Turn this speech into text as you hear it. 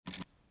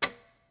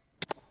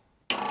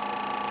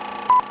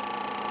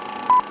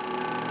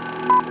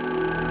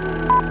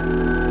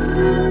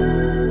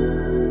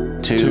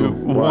2,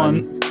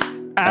 1,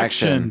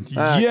 action.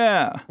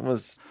 Yeah.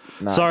 Was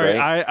not Sorry, great.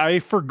 I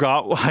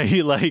forgot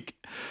why, like,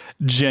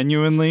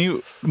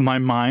 genuinely, my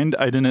mind,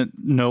 I didn't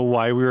know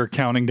why we were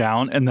counting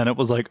down, and then it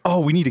was like, oh,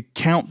 we need to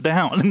count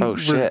down. Oh,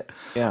 shit.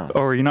 Yeah.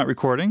 Oh, are you not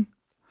recording?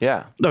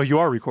 Yeah. No, you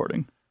are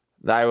recording.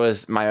 My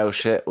oh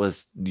shit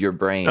was your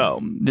brain.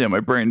 Oh, yeah,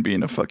 my brain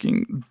being a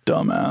fucking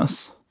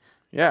dumbass.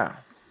 Yeah.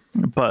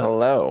 But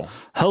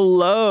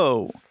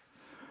Hello.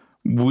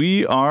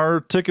 We are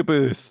Ticket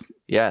Booth.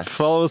 Yes.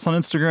 Follow us on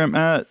Instagram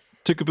at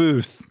Ticket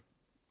Booth.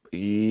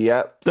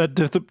 Yep. That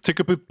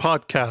Ticket Booth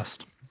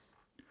podcast.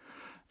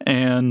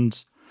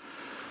 And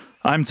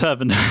I'm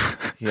Tevin.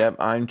 Yep.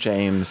 I'm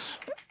James.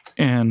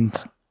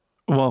 And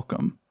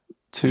welcome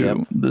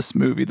to this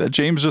movie that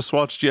James just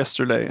watched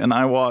yesterday and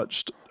I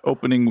watched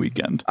opening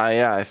weekend.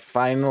 I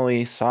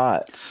finally saw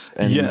it.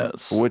 And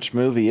yes. Which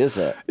movie is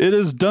it? It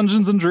is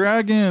Dungeons and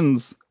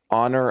Dragons.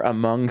 Honor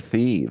Among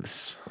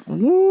Thieves.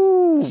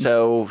 Woo!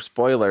 So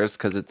spoilers,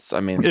 because it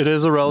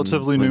is a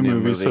relatively new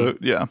movie. So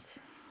yeah.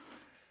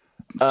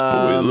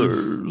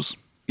 Spoilers.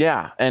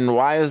 Yeah, and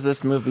why is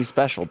this movie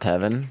special,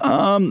 Tevin?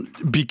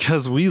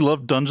 Because we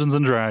love Dungeons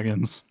and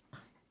Dragons.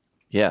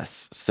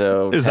 Yes.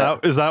 So is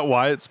that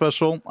why it's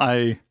special?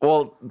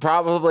 Well,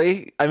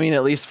 probably. I mean,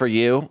 at least for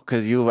you,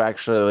 because you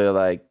actually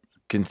like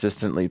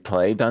consistently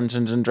play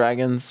Dungeons and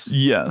Dragons.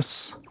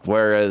 Yes.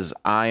 Whereas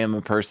I am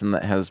a person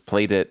that has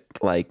played it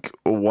like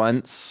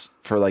once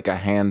for like a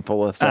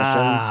handful of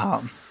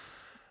sessions.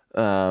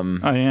 I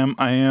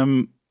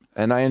am,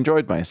 and I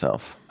enjoyed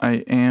myself.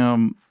 I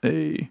am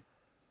a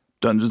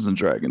Dungeons and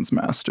Dragons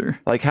master.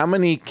 Like, how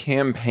many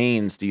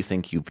campaigns do you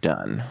think you've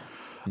done?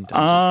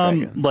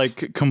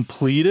 Like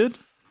completed?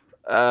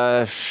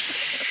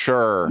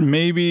 Sure.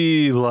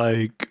 Maybe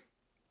like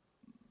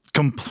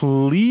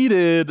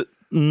completed.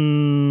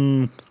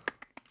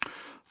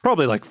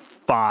 Probably like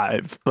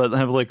 5, but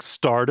have like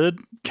started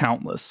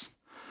countless.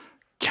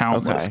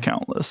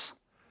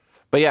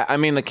 But yeah, I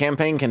mean, the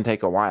campaign can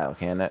take a while,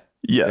 can it?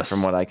 Yes.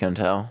 From what I can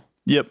tell.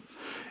 Yep.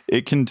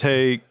 It can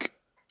take,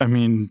 I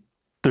mean,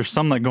 there's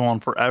some that go on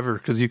forever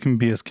because you can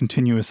be as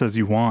continuous as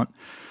you want.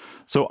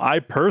 So I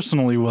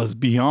personally was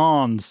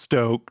beyond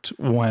stoked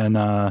when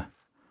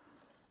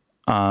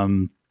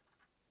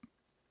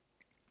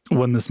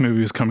this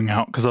movie was coming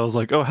out, because I was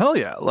like, oh hell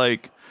yeah,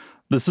 like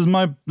this is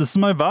my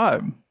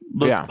vibe.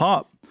 Let's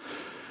pop.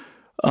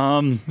 What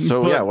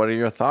are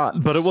your thoughts?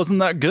 But it wasn't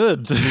that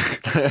good.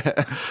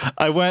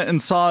 I went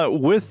and saw it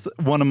with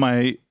one of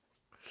my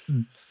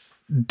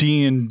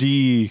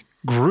D&D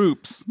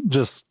groups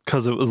just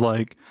because it was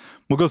like,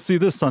 we'll go see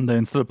this Sunday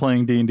instead of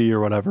playing D&D or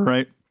whatever,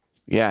 right?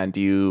 Yeah, and do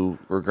you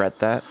regret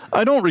that?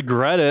 I don't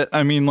regret it.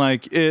 I mean,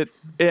 like, it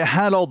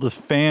had all the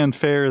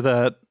fanfare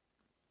that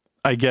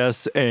I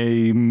guess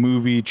a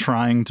movie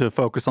trying to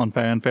focus on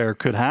fanfare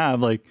could have.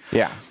 Like,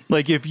 yeah.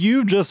 Like, if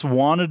you just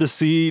wanted to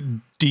see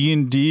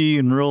D&D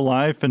in real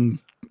life and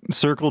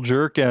circle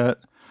jerk at,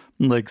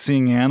 like,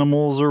 seeing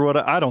animals or what,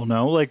 I don't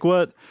know. Like,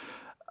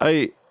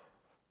 it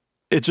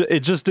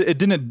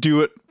didn't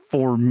do it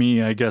for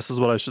me, I guess is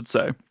what I should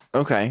say.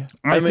 Okay.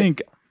 I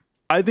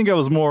think I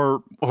was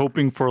more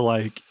hoping for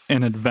like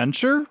an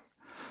adventure.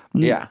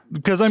 Yeah.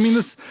 Because I mean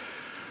this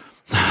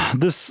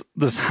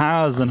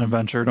has an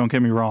adventure, don't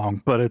get me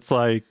wrong, but it's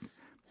like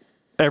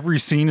every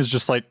scene is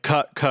just like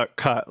cut.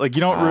 Like,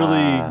 you don't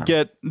really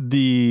get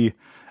the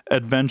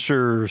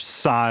adventure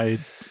side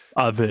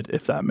of it,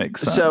 if that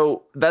makes sense.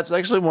 So that's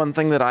actually one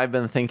thing that I've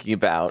been thinking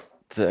about,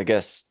 I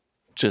guess,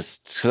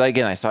 just because,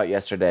 again, I saw it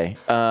yesterday.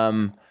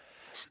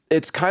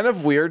 It's kind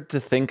of weird to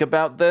think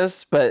about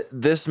this, but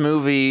this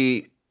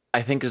movie,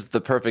 I think, is the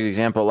perfect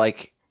example.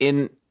 Like,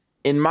 in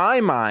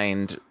my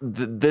mind,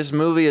 this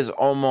movie is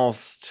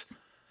almost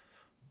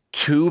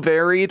too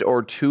varied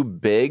or too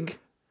big,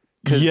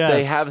 because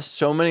they have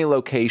so many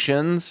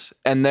locations,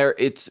 and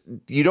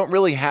you don't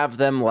really have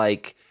them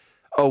like,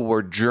 oh,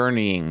 we're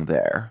journeying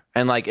there,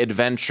 and like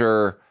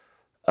adventure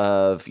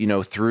of,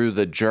 through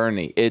the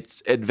journey.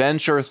 It's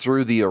adventure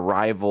through the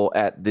arrival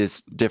at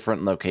this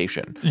different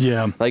location.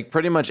 Yeah. Like,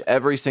 pretty much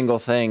every single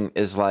thing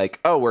is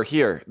like, oh, we're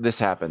here, this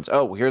happens.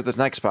 Oh, here's this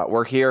next spot.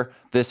 We're here,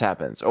 this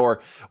happens.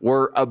 Or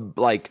we're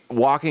like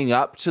walking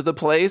up to the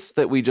place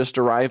that we just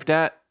arrived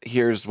at.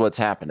 Here's what's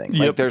happening.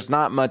 Yep. Like, there's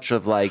not much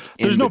of like,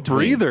 there's no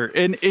breather.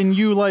 And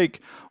you, like,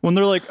 when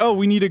they're like, oh,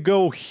 we need to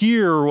go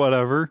here or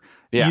whatever.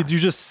 Yeah. You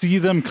just see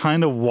them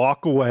kind of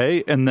walk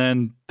away, and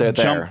then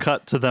jump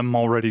cut to them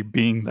already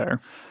being there.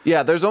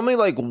 Yeah, there's only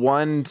like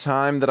one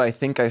time that I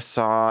think I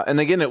saw, and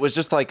again, it was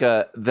just like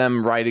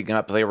them riding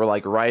up. They were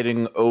like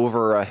riding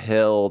over a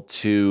hill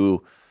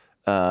to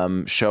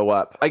show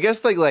up. I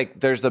guess like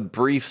there's a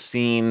brief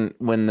scene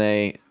when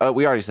we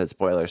already said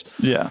spoilers.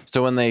 Yeah.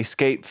 So when they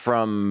escape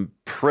from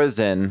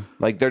prison,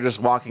 like they're just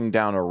walking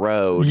down a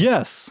road.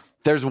 Yes.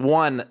 There's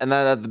one, and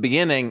then at the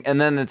beginning, and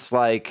then it's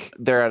like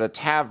they're at a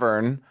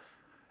tavern.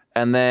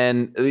 And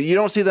then you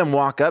don't see them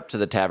walk up to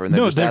the tavern.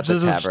 They're just at the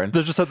tavern.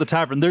 They're just at the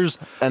tavern.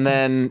 And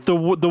then the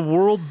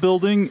world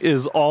building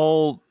is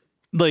all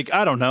like,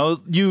 I don't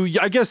know.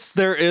 I guess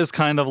there is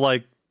kind of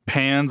like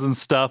pans and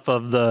stuff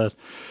of the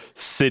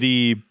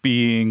city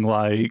being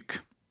like,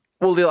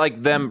 well, they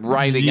like them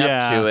riding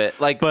up to it,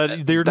 like,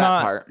 but they're that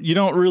not. part. You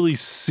don't really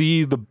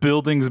see the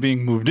buildings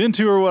being moved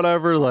into or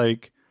whatever.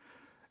 Like,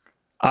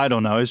 I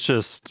don't know.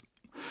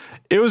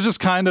 It was just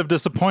kind of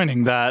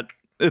disappointing that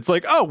it's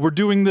like, oh, we're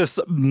doing this.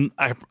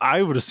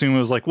 I would assume it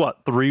was like, what,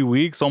 3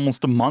 weeks,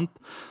 almost a month?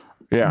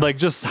 Yeah. Like,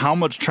 just how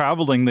much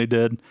traveling they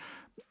did.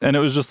 And it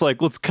was just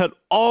like, let's cut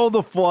all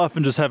the fluff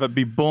and just have it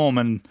be boom.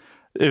 And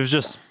it was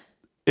just,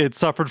 it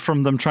suffered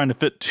from them trying to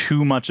fit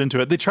too much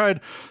into it. They tried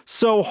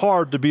so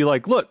hard to be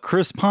like, look,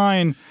 Chris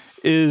Pine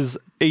is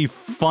a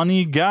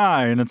funny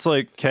guy. And it's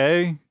like,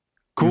 okay,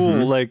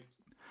 cool. Like,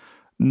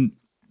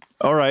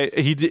 all right,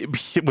 he did,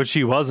 which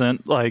he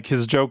wasn't. Like,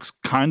 his jokes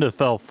kind of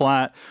fell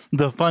flat.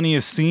 The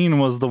funniest scene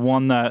was the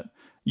one that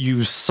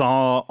you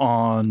saw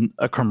on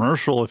a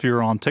commercial, if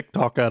you're on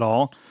TikTok at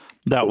all,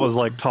 that was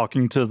like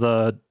talking to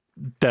the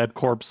dead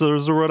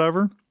corpses or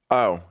whatever.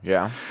 Oh,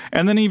 yeah.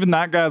 And then even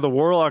that guy, the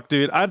warlock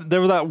dude,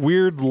 there was that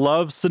weird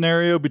love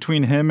scenario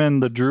between him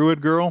and the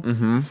druid girl.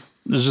 Mm-hmm.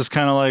 It's just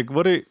kind of like,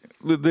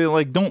 they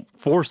like, don't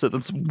force it.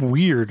 That's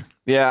weird.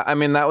 Yeah, I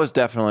mean, that was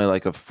definitely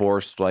like a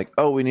forced, like,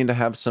 oh, we need to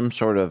have some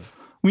sort of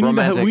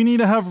we need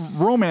to have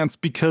romance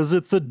because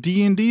it's a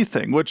D&D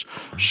thing, which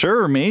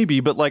sure, maybe,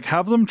 but like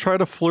have them try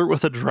to flirt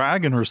with a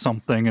dragon or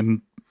something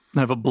and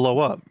have it blow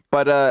up.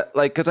 But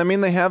like, because I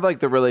mean, they have like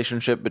the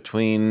relationship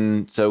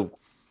between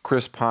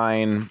Chris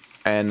Pine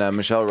and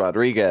Michelle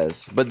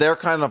Rodriguez, but they're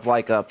kind of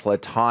like a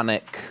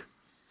platonic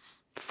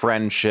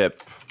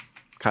friendship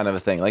kind of a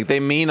thing. Like, they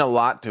mean a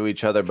lot to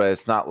each other, but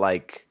it's not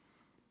like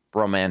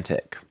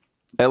romantic,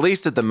 at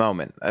least at the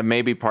moment.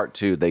 Maybe part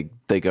 2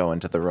 they go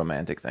into the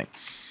romantic thing.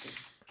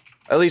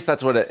 At least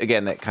that's what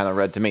it kind of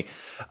read to me.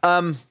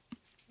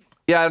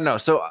 Yeah, I don't know.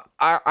 So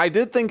I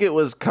did think it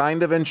was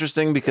kind of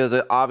interesting because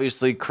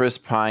obviously Chris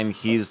Pine,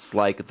 he's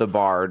like the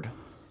bard.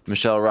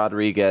 Michelle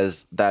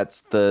Rodriguez,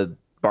 that's the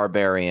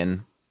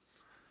barbarian.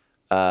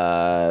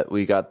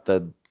 We got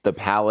the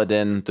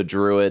paladin, the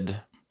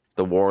druid,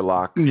 the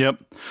warlock. Yep.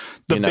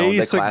 The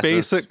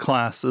basic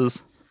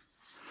classes.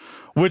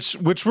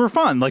 Which were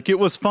fun. Like, it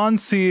was fun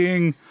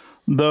seeing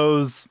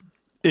those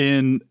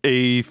in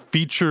a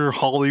feature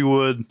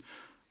Hollywood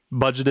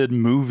budgeted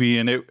movie,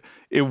 and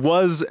it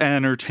was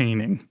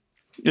entertaining.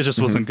 It just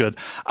wasn't good.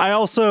 I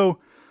also,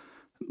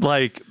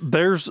 like,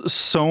 there's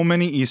so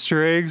many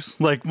Easter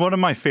eggs. Like, one of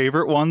my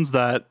favorite ones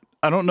that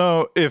I don't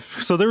know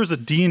if, so there was a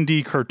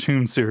D&D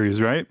cartoon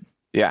series, right?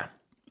 Yeah.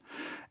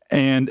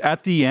 And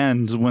at the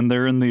end, when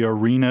they're in the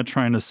arena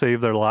trying to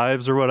save their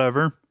lives or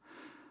whatever,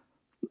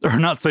 or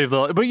not save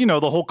the, but you know,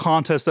 the whole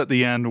contest at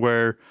the end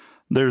where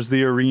there's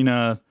the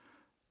arena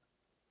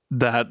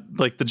that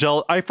like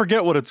I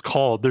forget what it's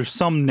called. There's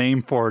some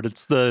name for it.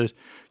 It's the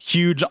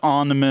huge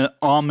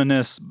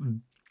ominous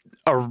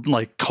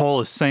like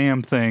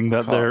Coliseum thing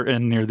that they're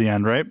in near the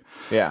end, right?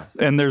 Yeah.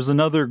 And there's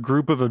another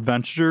group of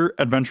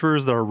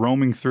adventurers that are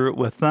roaming through it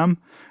with them,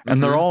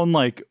 and they're all in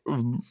like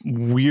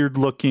weird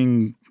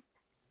looking,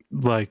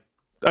 like,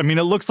 I mean,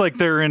 it looks like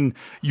they're in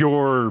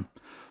your,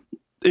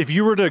 if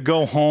you were to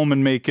go home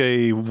and make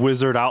a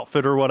wizard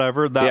outfit or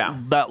whatever,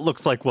 that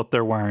looks like what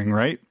they're wearing,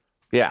 right?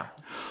 Yeah.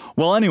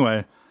 Well,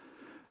 anyway,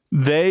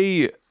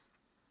 those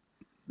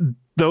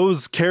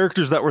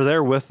characters that were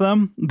there with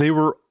them, they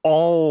were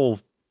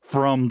all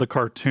from the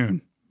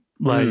cartoon,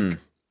 like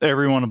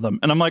every one of them.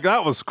 And I'm like,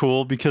 that was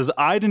cool because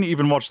I didn't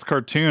even watch the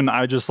cartoon.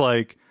 I just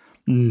like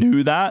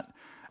knew that.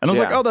 And I was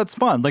like, oh, that's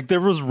fun. Like,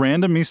 there was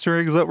random Easter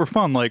eggs that were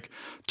fun. Like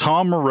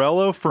Tom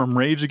Morello from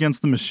Rage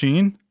Against the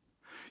Machine.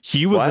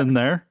 He was in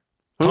there.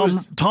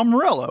 Tom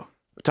Morello.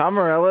 Tom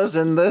Morello's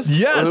in this?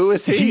 Yes. Who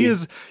is he?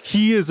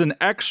 He is an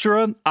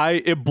extra.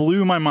 It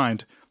blew my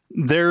mind.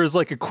 There is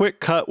like a quick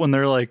cut when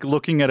they're like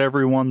looking at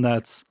everyone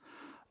that's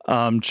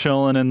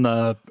chilling in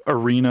the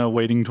arena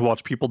waiting to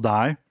watch people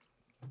die.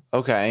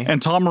 Okay.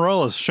 And Tom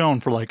Morello's shown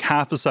for like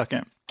half a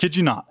second. Kid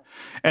you not.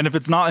 And if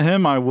it's not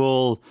him, I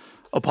will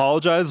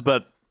apologize,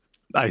 but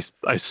I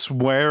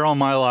swear on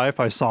my life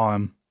I saw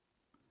him.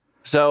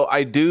 So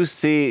I do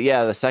see,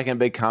 the second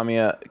big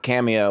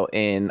cameo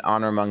in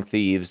Honor Among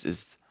Thieves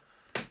is,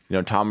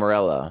 Tom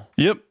Morello.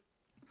 Yep.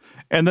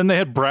 And then they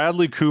had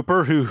Bradley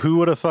Cooper, who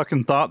would have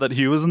fucking thought that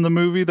he was in the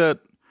movie that...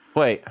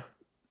 Wait.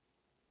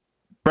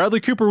 Bradley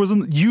Cooper was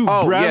in...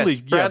 Bradley.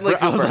 Yes, Bradley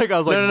Cooper. I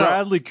was like, no.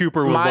 Bradley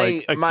Cooper was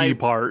like a key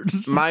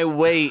part. My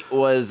wait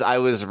was, I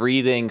was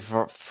reading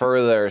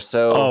further,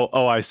 so...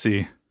 Oh, I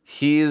see.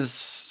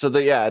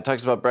 It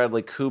talks about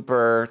Bradley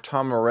Cooper,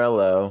 Tom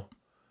Morello.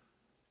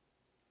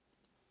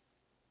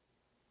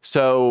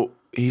 So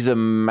he's a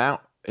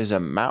mountain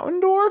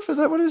dwarf? Is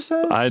that what it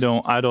says? I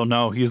don't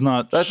know. He's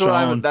not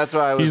shown. That's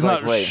why I was he's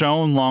like, not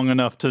shown long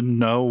enough to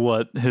know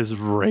what his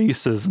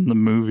race is in the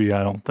movie,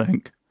 I don't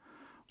think.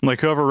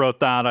 Like, whoever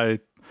wrote that,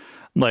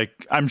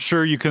 I'm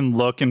sure you can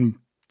look and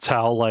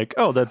tell, like,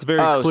 oh, that's very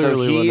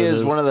clearly so what it is. He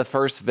is one of the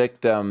first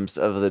victims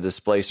of the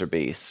Displacer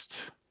Beast.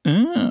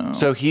 Oh.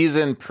 So he's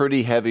in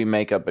pretty heavy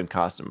makeup and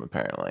costume,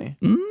 apparently.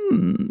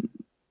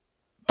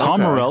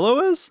 Tom Morello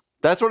is?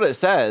 That's what it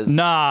says.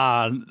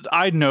 Nah,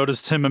 I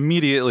noticed him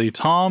immediately.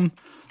 Tom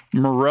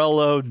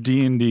Morello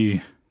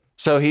D&D.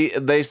 So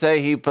they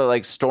say he put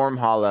like Storm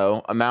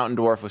Hollow, a mountain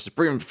dwarf with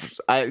supreme.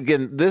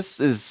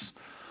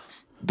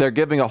 They're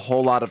giving a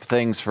whole lot of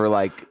things for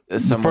like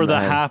someone For the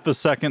half a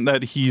second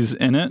that he's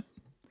in it.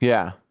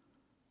 Yeah.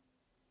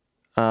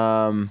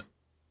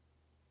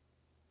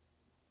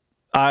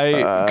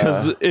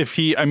 Because if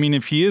he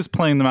is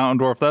playing the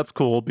mountain dwarf, that's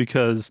cool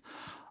because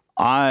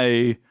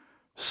I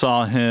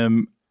saw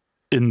him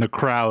in the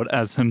crowd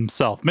as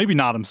himself. Maybe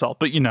not himself,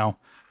 but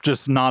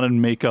just not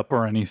in makeup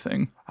or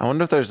anything. I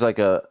wonder if there's like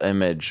a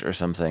image or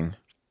something.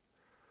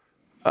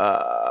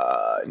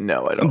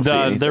 No, I don't see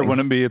anything. There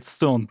wouldn't be. It's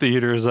still in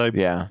theaters. I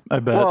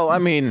bet. Well, I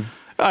mean,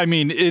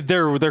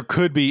 there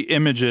could be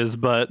images,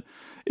 but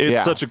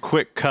it's such a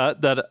quick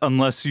cut that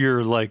unless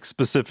you're like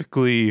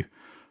specifically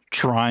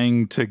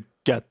trying to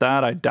get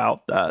that, I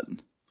doubt that.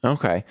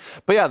 Okay,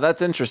 but yeah,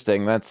 that's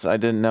interesting. I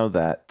didn't know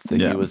that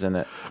he was in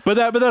it. But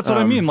that's what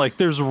I mean. Like,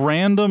 there's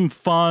random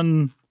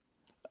fun,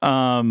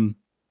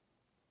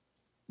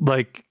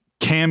 like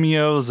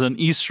cameos and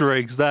Easter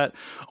eggs that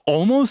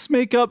almost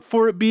make up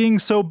for it being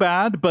so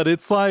bad. But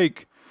it's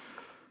like,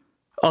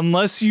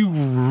 unless you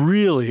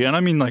really, and I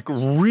mean like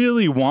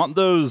really want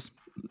those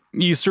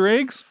Easter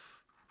eggs,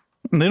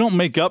 they don't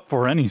make up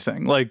for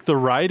anything. Like, the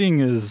writing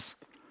is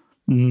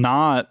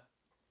not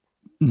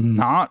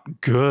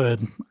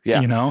good.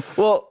 Yeah.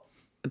 Well,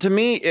 to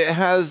me, it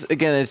has,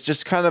 again, it's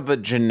just kind of a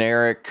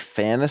generic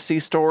fantasy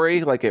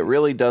story. Like, it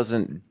really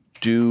doesn't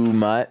do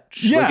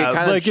much. Yeah, like, it kind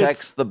of like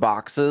checks the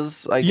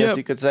boxes, I guess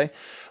you could say.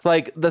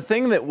 Like, the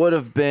thing that would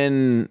have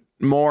been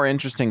more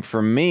interesting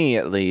for me,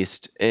 at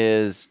least,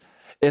 is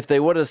if they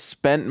would have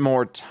spent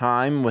more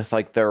time with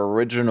like their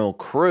original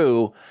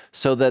crew,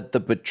 so that the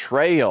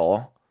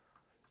betrayal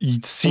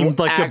seemed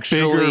like a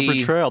bigger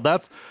betrayal.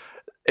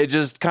 It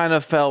just kind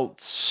of felt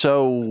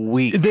so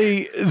weak.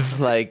 It's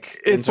like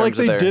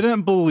they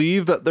didn't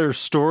believe that their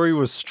story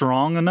was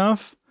strong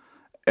enough,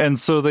 and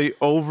so they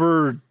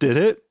overdid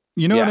it.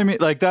 You know what I mean?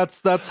 Like,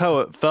 that's how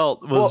it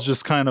felt.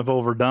 Just kind of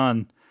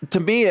overdone. To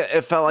me,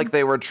 it felt like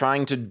they were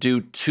trying to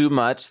do too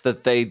much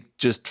that they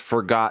just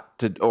forgot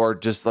to, or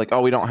just like,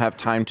 oh, we don't have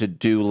time to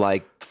do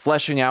like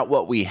fleshing out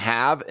what we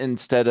have,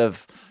 instead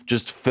of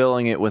just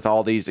filling it with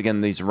all these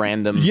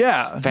random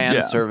fan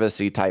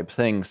servicey type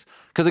things.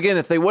 Because again,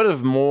 if they would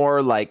have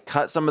more like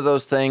cut some of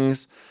those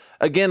things,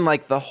 again,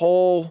 like the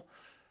whole,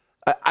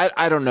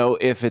 I don't know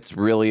if it's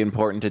really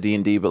important to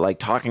D&D, but like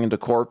talking to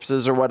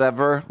corpses or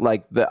whatever,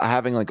 like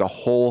having like a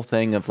whole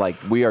thing of like,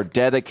 we are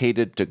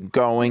dedicated to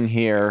going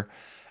here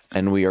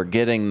and we are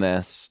getting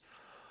this,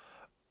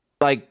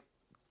 like,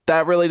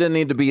 that really didn't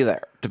need to be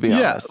there, to be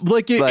honest.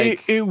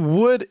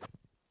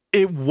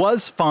 It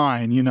was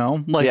fine,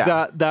 like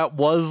that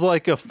was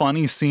like a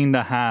funny scene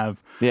to have.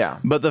 Yeah.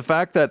 But the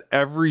fact that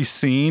every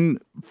scene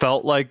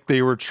felt like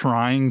they were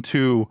trying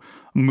to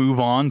move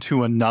on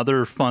to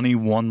another funny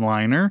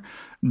one-liner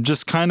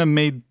just kind of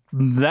made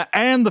that,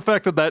 and the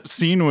fact that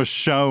scene was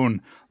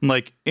shown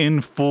like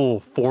in full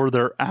for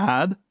their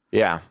ad.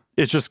 Yeah.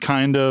 It just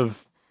kind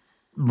of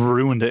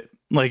ruined it.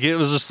 Like, it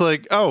was just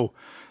like, oh,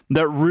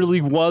 that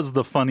really was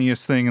the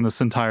funniest thing in this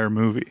entire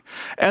movie.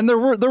 And there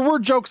were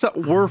jokes that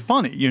were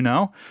funny,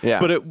 Yeah.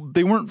 But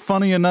they weren't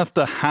funny enough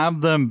to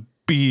have them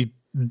be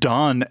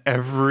done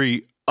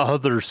every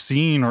other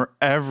scene or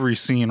every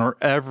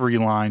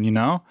line,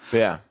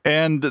 Yeah.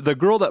 And the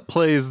girl that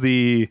plays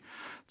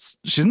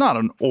she's not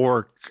an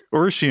orc,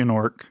 or is she an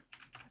orc?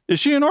 Is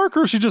she an orc,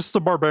 or is she just a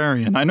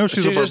barbarian? I know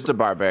she's just a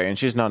barbarian.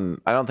 She's not.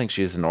 I don't think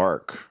she's an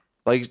orc.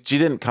 Like, she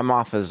didn't come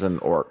off as an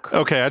orc.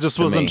 Okay, I just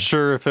wasn't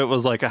sure if it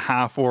was like a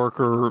half orc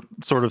or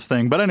sort of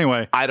thing. But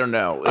anyway, I don't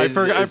know. I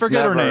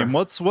forget her name.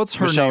 What's her name?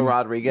 Michelle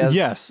Rodriguez.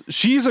 Yes,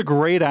 she's a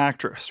great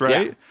actress,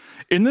 right? Yeah.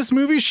 In this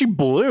movie, she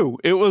blew.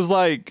 It was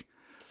like,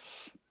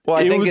 well,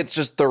 I think it's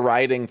just the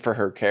writing for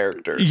her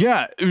character.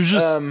 Yeah, it was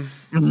just.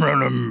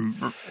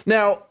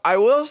 Now, I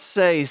will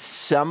say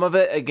some of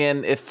it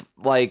again, if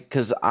like,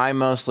 because I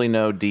mostly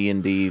know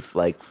D&D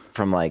like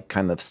from like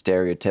kind of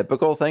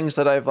stereotypical things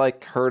that I've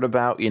like heard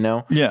about,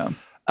 Yeah.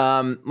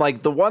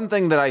 Like, the one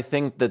thing that I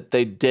think that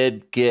they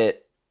did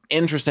get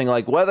interesting,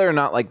 like whether or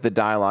not like the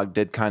dialogue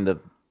did kind of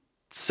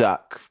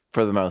suck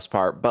for the most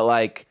part, but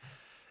like,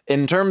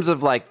 in terms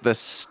of like the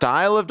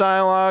style of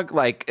dialogue,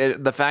 like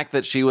the fact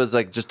that she was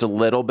like just a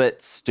little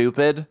bit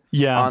stupid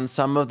on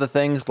some of the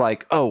things,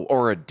 like, oh,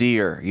 or a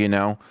deer,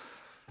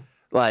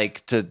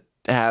 like to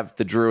have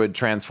the druid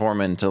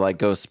transform into like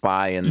go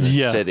spy in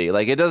the city.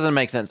 Like, it doesn't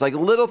make sense. Like,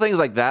 little things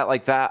like that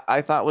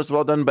I thought was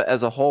well done, but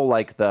as a whole,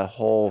 like the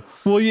whole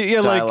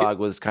dialogue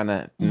was kind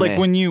of like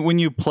when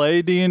you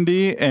play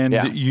D&D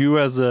and you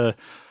as a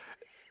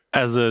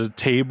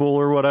table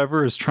or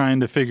whatever is trying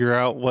to figure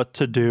out what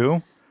to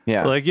do.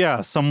 Yeah. Like,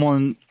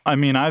 someone, I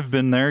mean, I've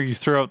been there. You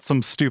throw out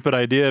some stupid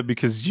idea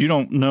because you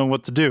don't know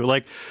what to do.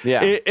 Like,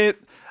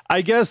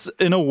 I guess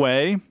in a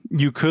way,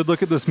 you could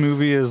look at this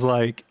movie as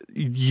like,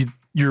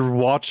 you're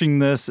watching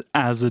this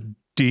as a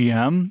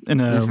DM in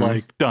a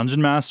like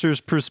Dungeon Master's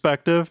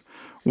perspective,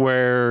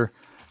 where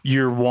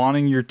you're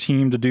wanting your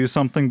team to do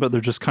something, but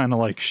they're just kind of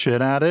like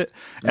shit at it.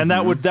 And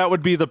that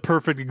would be the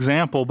perfect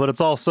example. But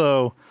it's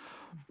also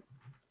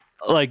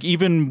like,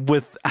 even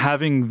with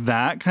having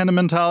that kind of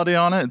mentality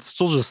on it, it's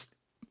still just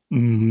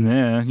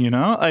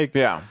like,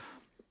 Yeah.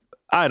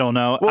 I don't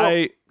know.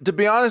 Well, to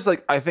be honest,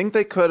 like, I think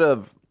they could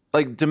have,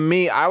 like, to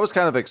me, I was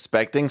kind of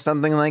expecting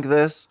something like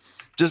this,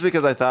 just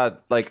because I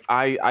thought, like,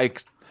 I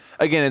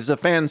again, it's a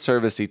fan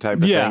servicey type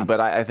of thing, but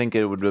I think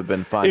it would have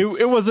been fun.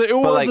 It was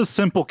like, a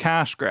simple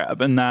cash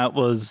grab, and that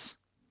was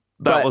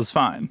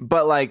fine.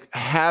 But like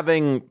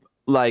having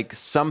like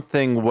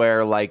something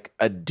where like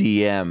a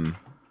DM,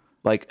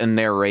 like a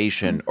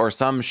narration or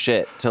some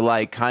shit to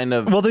like kind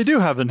of. Well, they do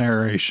have a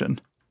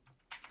narration.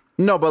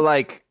 No, but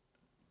like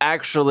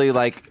actually,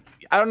 like,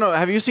 I don't know.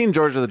 Have you seen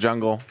George of the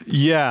Jungle?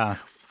 Yeah.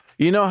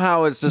 You know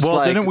how it's just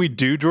like... didn't we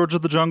do George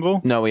of the Jungle?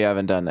 No, we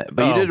haven't done it.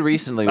 But you did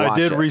recently watch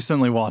it. I did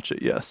recently watch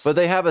it, yes. But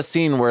they have a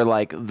scene where,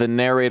 like, the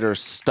narrator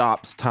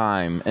stops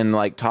time and,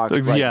 like, talks,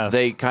 like,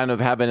 they kind of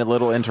have a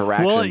little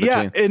interaction between...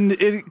 yeah, and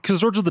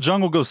because George of the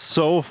Jungle goes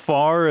so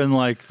far in,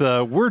 like,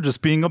 we're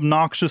just being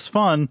obnoxious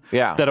fun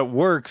that it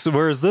works,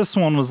 whereas this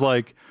one was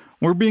like,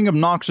 we're being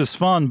obnoxious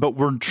fun, but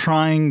we're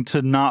trying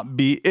to not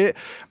be... it.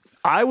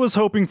 I was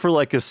hoping for,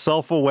 like, a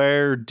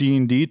self-aware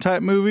D&D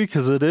type movie,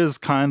 because it is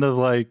kind of,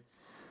 like,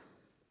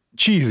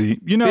 cheesy,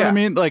 you know what I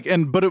mean? Like,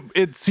 but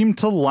it seemed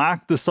to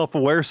lack the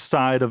self-aware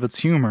side of its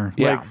humor.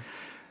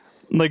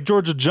 Like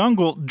George of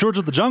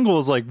the Jungle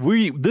is like,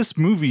 this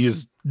movie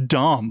is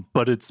dumb,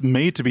 but it's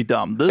made to be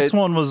dumb. This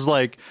one was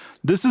like,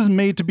 this is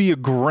made to be a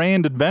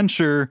grand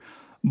adventure,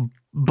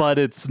 but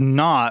it's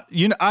not.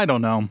 I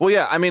don't know. Well,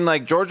 yeah, I mean,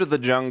 like, George of the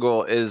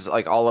Jungle is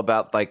like all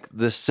about like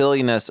the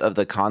silliness of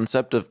the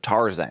concept of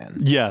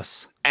Tarzan.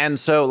 Yes. And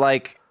so,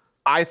 like,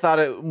 I thought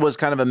it was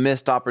kind of a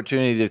missed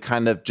opportunity to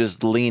kind of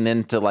just lean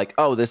into like,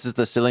 oh, this is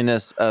the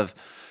silliness of,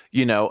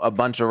 a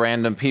bunch of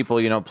random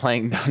people,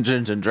 playing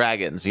Dungeons and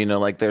Dragons,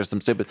 like there's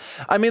some stupid.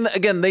 I mean,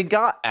 again, they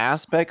got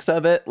aspects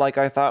of it like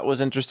I thought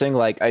was interesting.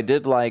 Like, I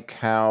did like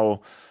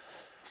how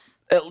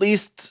at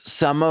least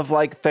some of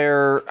like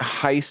their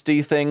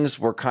heisty things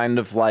were kind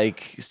of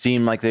like,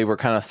 seemed like they were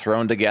kind of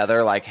thrown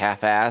together, like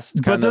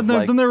half-assed. But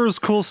then there was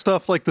cool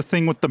stuff like the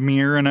thing with the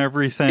mirror and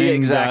everything. Yeah,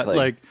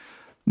 exactly.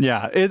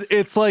 Yeah,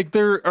 it's like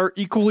there are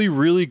equally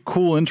really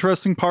cool,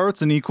 interesting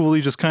parts and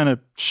equally just kind of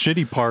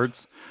shitty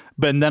parts,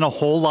 but then a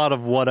whole lot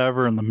of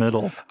whatever in the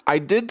middle. I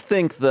did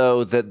think,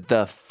 though, that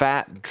the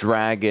fat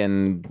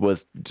dragon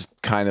was just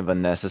kind of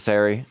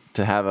unnecessary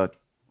to have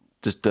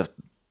just a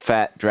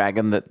fat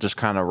dragon that just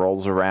kind of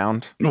rolls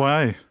around.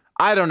 Why?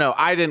 I don't know.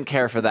 I didn't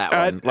care for that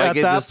one. Like,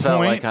 it just felt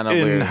like kind of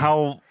weird.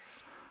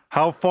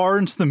 How far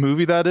into the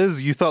movie that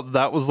is, you thought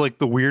that was like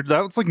that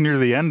was like near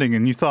the ending,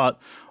 and you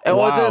thought, it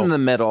wasn't in the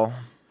middle.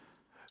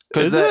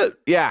 Is it?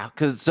 Yeah,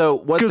 because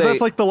that's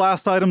like the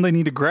last item they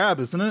need to grab,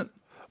 isn't it?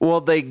 Well,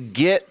 they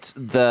get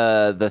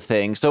the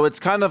thing, so it's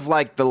kind of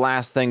like the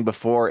last thing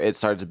before it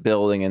starts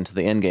building into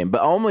the end game.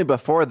 But only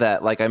before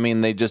that, like, I mean,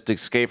 they just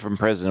escape from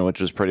prison,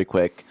 which was pretty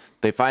quick.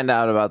 They find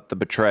out about the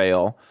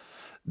betrayal.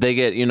 They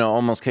get,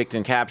 almost kicked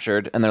and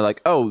captured, and they're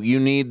like, oh, you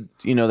need,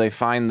 they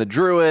find the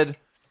druid,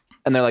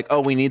 and they're like,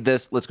 oh, we need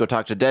this. Let's go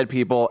talk to dead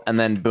people, and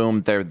then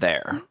boom, they're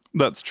there.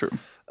 That's true.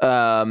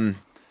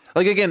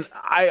 Like, again,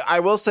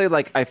 I will say,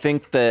 like, I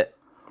think that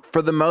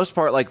for the most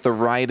part, like, the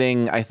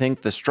writing, I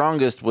think the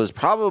strongest was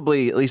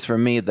probably, at least for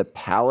me, the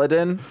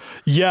paladin.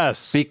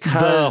 Yes,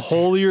 because the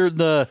holier,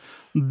 the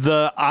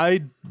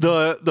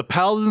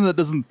paladin that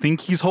doesn't think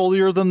he's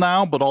holier than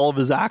thou, but all of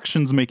his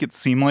actions make it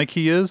seem like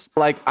he is.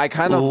 Like, I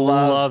kind of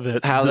love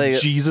it. How the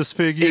Jesus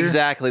figure.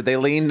 Exactly. They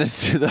leaned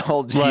into the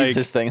whole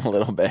Jesus thing a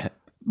little bit.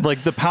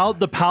 Like, the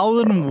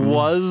paladin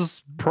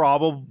was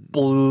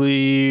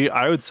probably,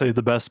 I would say,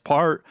 the best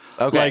part.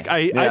 Okay. Like,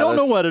 I don't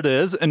know what it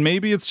is, and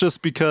maybe it's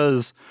just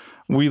because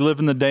we live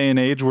in the day and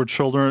age where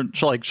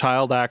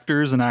child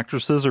actors and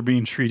actresses are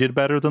being treated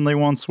better than they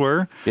once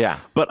were. Yeah.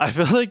 But I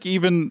feel like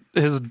even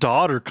his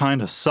daughter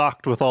kind of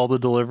sucked with all the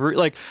delivery.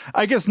 Like,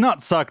 I guess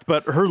not sucked,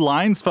 but her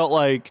lines felt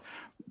like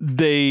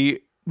they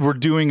were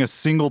doing a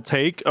single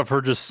take of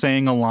her just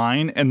saying a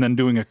line and then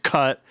doing a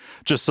cut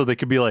just so they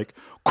could be like,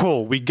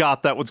 cool, we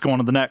got that. What's going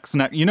on the next?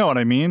 You know what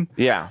I mean?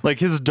 Yeah. Like,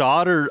 his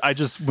daughter,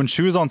 when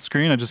she was on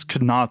screen, I just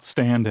could not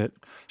stand it.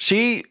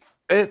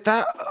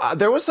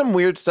 There was some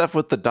weird stuff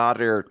with the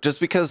daughter, just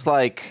because,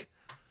 like,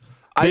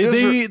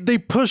 they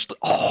pushed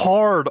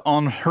hard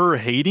on her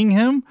hating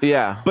him.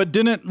 Yeah. But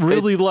didn't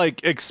really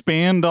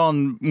expand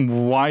on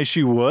why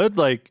she would.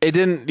 Like, it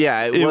didn't.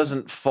 Yeah, it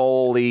wasn't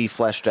fully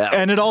fleshed out,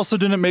 and it also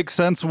didn't make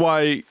sense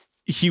why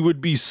he would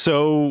be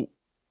so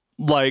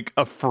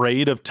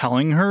afraid of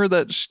telling her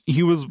that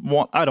he was.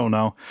 I don't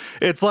know.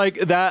 It's like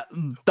that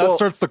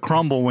starts to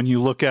crumble when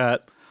you look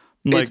at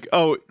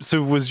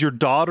so was your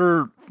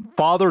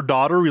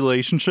father-daughter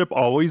relationship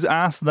always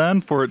asked then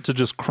for it to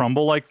just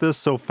crumble like this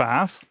so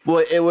fast?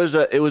 Well, it was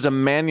a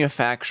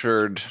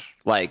manufactured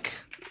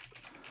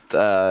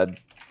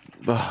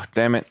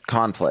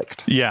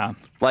conflict. Yeah.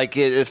 Like,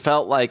 it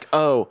felt like,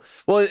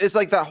 it's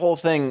like that whole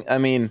thing, I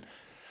mean,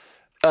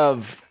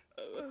 of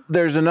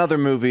there's another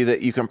movie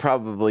that you can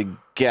probably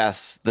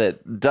guess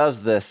that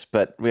does this,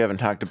 but we haven't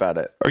talked about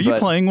it. Are you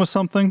playing with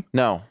something?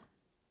 No.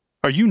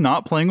 Are you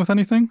not playing with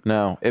anything?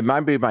 No. It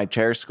might be my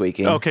chair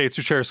squeaking. Okay, it's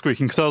your chair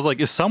squeaking. Because I was like,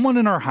 is someone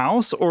in our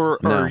house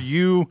or are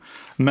you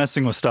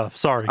messing with stuff?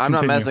 Sorry. I'm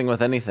not messing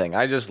with anything.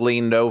 I just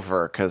leaned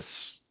over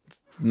because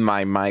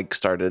my mic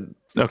started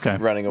running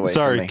away from me.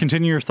 Sorry,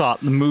 continue your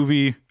thought. The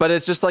movie. But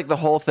it's just like the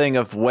whole thing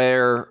of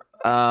where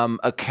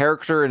a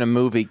character in a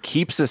movie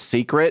keeps a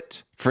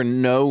secret for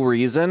no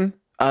reason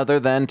other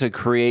than to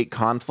create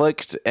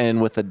conflict and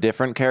with a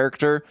different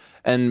character.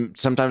 And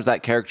sometimes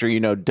that character,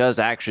 you know, does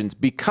actions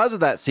because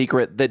of that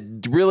secret that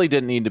really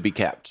didn't need to be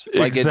kept.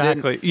 Like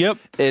exactly. Yep.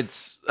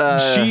 It's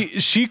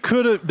she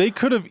could have. They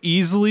could have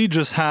easily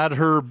just had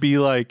her be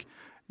like,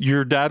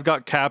 "Your dad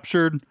got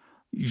captured,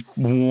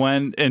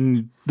 went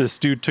and this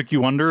dude took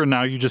you under, and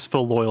now you just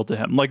feel loyal to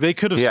him." Like they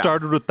could have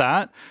started with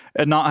that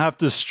and not have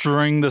to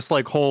string this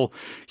like whole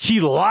he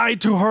lied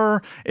to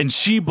her and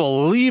she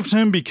believed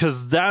him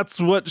because that's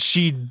what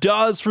she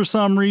does for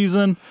some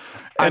reason.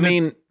 I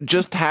mean,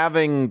 just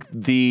having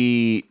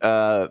the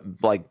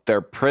like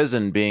their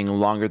prison being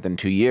longer than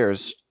 2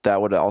 years,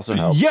 that would also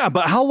help. Yeah,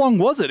 but how long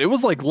was it? It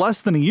was like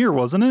less than a year,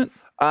 wasn't it?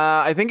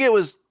 I think it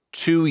was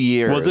 2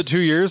 years. Was it 2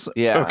 years?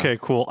 Yeah. Okay,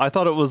 cool. I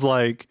thought it was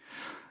like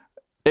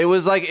it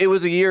was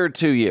a year or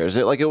 2 years.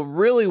 It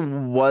really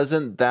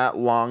wasn't that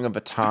long of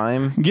a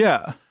time.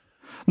 Yeah.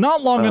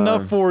 Not long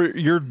enough for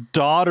your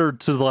daughter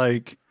to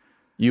like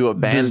you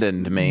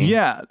abandoned me.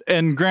 Yeah,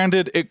 and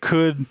granted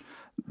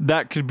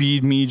that could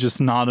be me just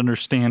not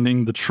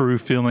understanding the true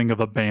feeling of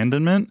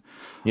abandonment.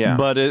 Yeah.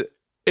 But it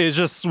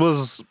just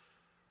was,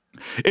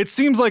 it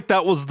seems like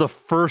that was the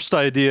first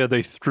idea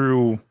they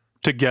threw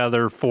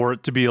together for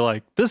it to be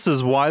like, this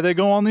is why they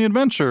go on the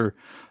adventure.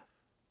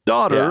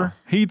 Daughter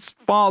hates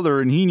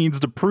father and he needs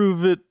to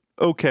prove it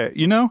okay,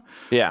 you know?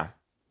 Yeah.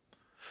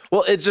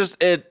 Well,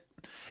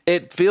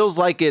 it feels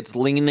like it's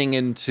leaning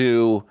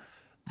into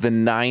the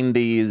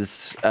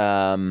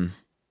 90s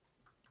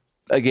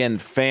again,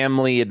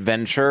 family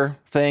adventure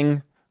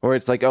thing where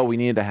it's like, oh, we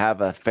need to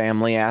have a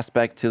family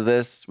aspect to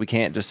this. We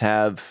can't just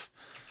have,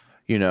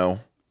 you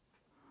know,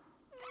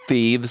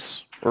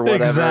 thieves or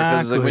whatever.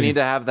 Exactly. Like, we need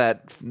to have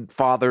that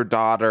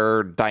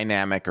father-daughter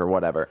dynamic or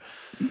whatever.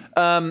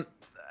 And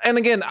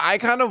again, I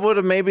kind of would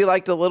have maybe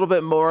liked a little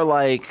bit more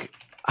like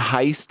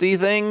heisty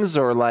things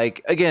or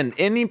like, again,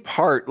 any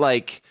part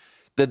like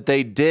that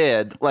they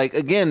did. Like,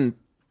 again,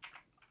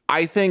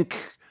 I think...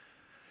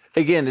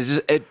 Again,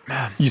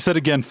 you said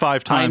again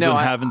 5 times and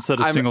haven't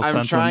said a single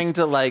sentence. I'm trying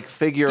to like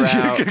figure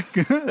out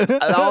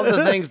all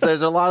the things.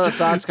 There's a lot of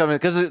thoughts coming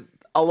because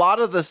a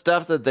lot of the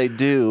stuff that they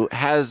do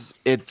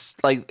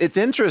it's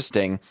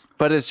interesting,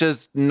 but it's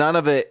just none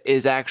of it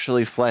is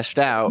actually fleshed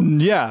out.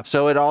 Yeah.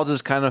 So it all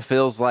just kind of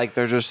feels like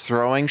they're just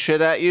throwing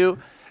shit at you.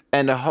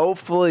 And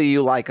hopefully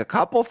you like a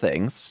couple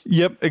things.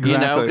 Yep, exactly. You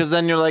know, because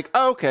then you're like,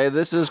 oh, okay,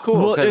 this is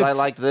cool because I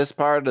liked this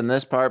part and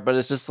this part, but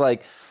it's just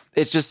like,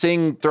 it's just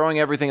throwing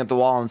everything at the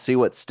wall and see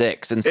what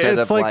sticks instead of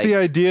it's like the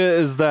idea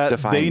is that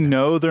they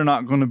know they're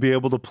not going to be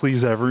able to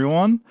please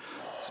everyone,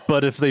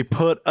 but if they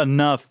put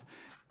enough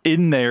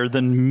in there,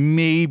 then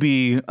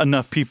maybe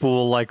enough people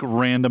will like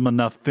random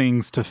enough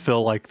things to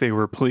feel like they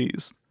were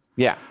pleased.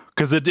 Yeah.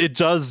 Because it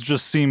does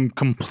just seem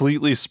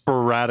completely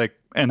sporadic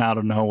and out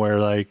of nowhere.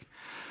 Like,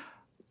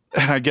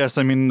 and I guess,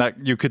 I mean,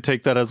 that you could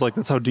take that as like,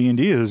 that's how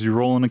D&D is. You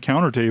roll on a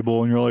counter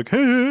table and you're like,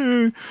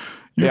 hey,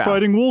 you're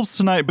fighting wolves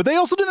tonight. But they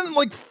also didn't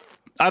like,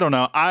 I don't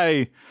know.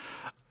 I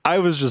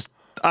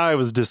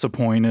was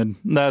disappointed.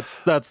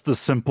 That's the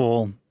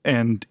simple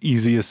and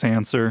easiest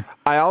answer.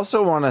 I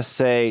also want to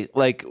say,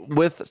 like,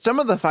 with some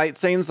of the fight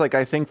scenes, like,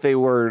 I think they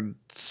were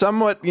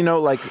somewhat, you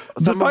know, like,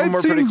 some of them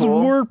were pretty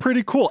cool. Were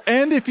pretty cool.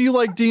 And if you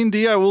like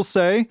D&D, I will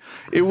say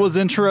it was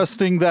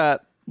interesting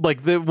that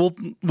like we'll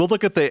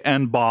look at the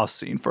end boss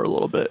scene for a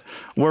little bit,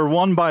 where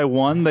one by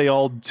one they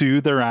all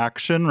do their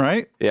action,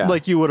 right? Yeah.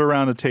 Like you would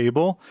around a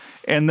table,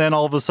 and then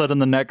all of a sudden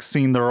the next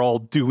scene they're all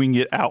doing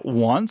it at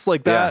once,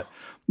 like that.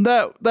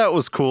 Yeah. That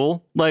was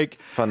cool. Like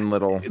fun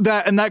little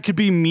that, and that could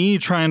be me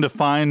trying to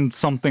find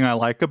something I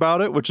like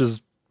about it, which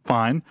is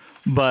fine.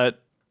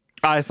 But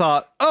I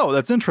thought, oh,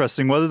 that's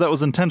interesting. Whether that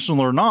was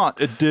intentional or not,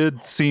 it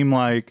did seem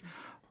like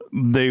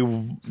they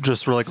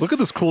just were like, look at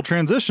this cool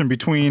transition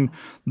between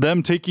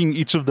them taking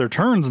each of their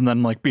turns and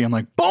then like being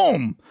like,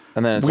 boom,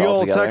 and then we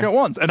all attack at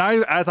once. And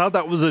I thought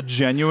that was a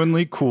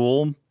genuinely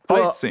cool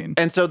fight scene.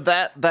 And so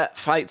that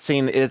fight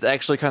scene is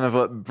actually kind of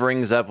what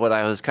brings up what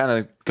I was kind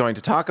of going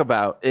to talk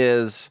about.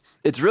 Is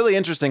it's really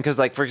interesting because,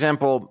 like, for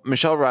example,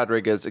 Michelle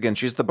Rodriguez, again,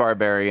 she's the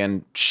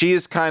barbarian.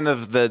 She's kind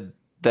of the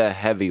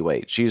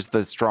heavyweight. She's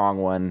the strong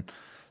one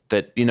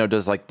that, you know,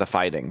 does like the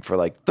fighting for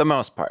like the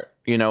most part,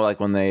 you know, like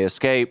when they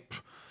escape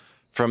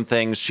from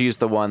things, she's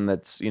the one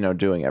that's, you know,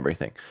 doing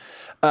everything.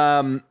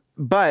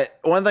 But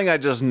one thing I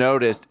just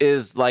noticed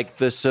is like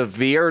the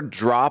severe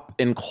drop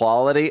in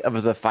quality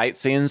of the fight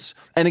scenes.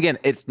 And again,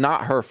 it's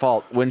not her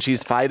fault when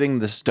she's fighting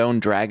the stone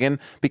dragon,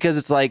 because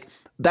it's like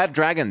that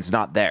dragon's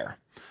not there.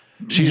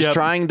 She's Yep.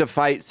 trying to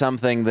fight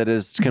something that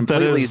is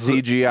completely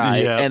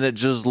CGI, yep. and it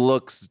just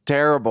looks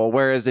terrible.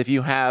 Whereas if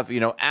you have,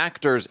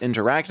 actors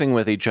interacting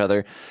with each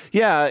other,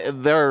 yeah,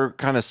 they're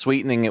kind of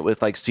sweetening it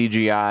with like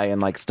CGI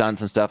and like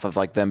stunts and stuff of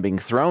like them being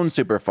thrown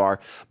super far,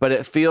 but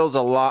it feels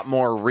a lot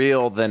more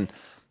real than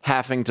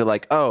having to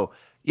like, oh,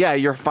 yeah,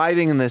 you're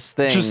fighting this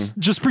thing.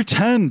 Just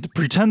pretend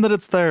that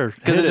it's there.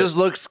 Because it just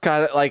looks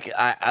kind of like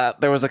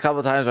there was a couple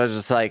of times where I was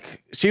just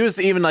like, she was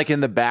even like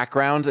in the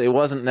background. It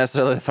wasn't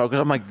necessarily the focus.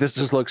 I'm like, this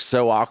just looks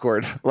so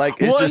awkward.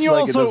 Like, it's just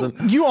like it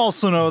doesn't. You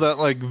also know that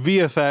like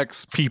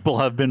VFX people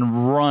have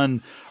been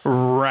run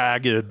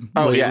ragged.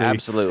 Oh lately. yeah,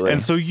 absolutely.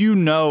 And so you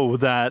know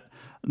that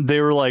they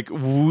were like,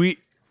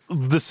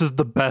 this is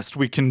the best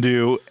we can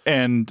do,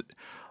 and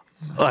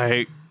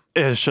like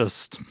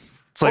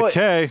it's like,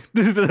 okay.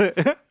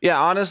 Yeah,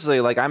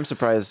 honestly, like I'm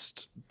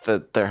surprised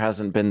that there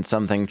hasn't been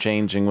something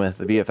changing with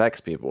the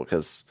VFX people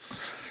because,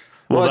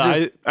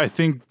 I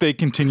think they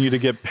continue to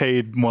get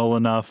paid well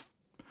enough.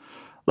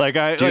 Like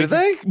do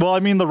they? Well, I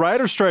mean, the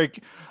writer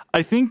strike.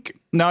 I think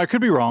now I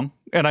could be wrong,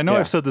 and I know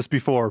I've said this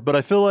before, but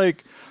I feel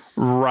like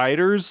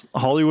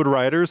Hollywood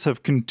writers,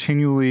 have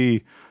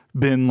continually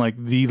been like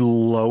the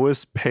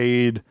lowest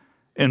paid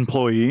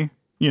employee.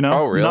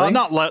 Oh, really?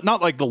 Not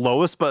like the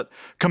lowest, but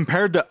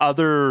compared to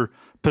other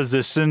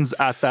positions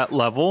at that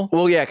level.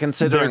 Well, yeah,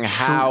 considering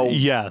how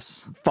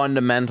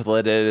fundamental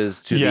it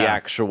is to the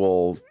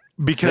actual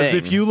because thing.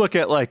 If you look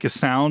at like a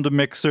sound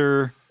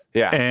mixer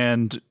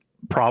and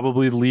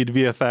probably lead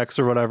VFX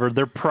or whatever,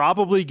 they're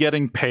probably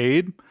getting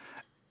paid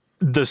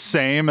the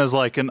same as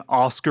like an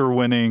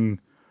Oscar-winning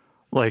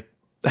like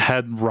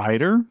head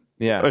writer.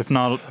 Yeah. If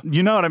not,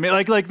 you know what I mean?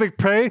 Like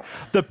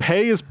the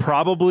pay is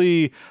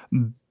probably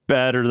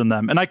better than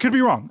them. And I could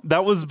be wrong.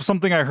 That was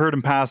something I heard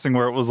in passing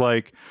where it was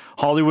like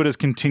Hollywood has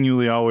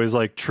continually always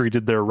like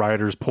treated their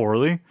writers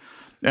poorly.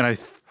 And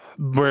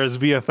whereas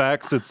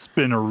VFX, it's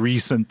been a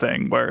recent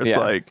thing where it's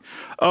like,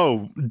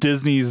 oh,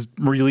 Disney's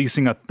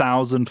releasing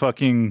 1,000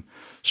 fucking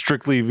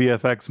strictly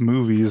VFX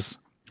movies.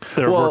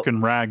 They're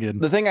working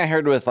ragged. The thing I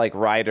heard with like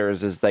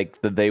writers is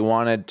like that they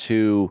wanted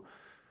to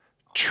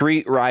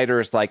treat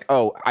writers like,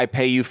 oh, I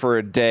pay you for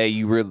a day,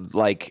 you were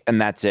like,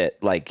 and that's it.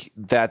 Like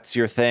that's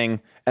your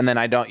thing. And then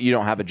you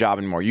don't have a job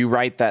anymore. You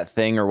write that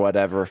thing or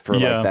whatever for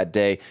like that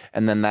day,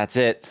 and then that's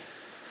it.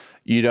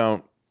 You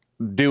don't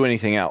do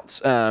anything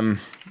else. And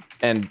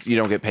you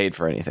don't get paid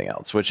for anything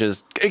else, which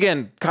is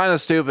again kind of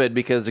stupid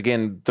because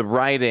again, the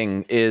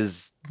writing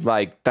is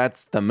like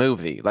that's the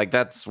movie. Like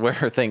that's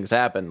where things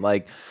happen.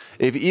 Like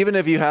even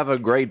if you have a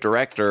great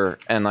director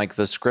and like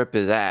the script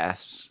is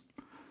ass,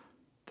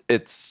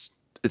 it's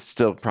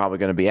still probably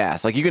going to be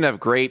ass. Like you can have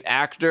great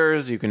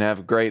actors, you can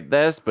have great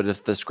this, but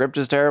if the script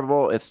is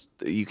terrible,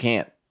 you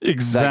can't.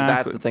 Exactly.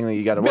 That's the thing that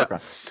you got to work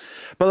on.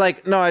 But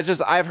like, no,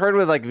 I've heard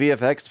with like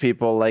VFX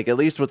people, like at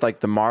least with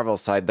like the Marvel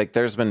side, like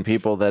there's been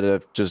people that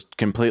have just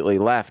completely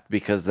left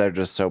because they're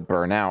just so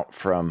burnt out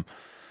from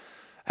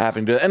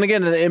having to. And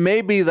again, it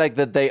may be like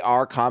that they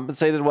are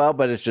compensated well,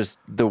 but it's just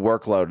the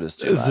workload is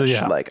too much.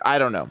 Yeah. Like I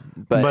don't know,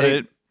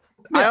 but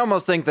I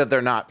almost think that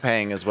they're not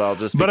paying as well.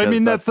 Just because but I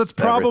mean that's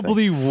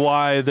probably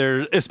why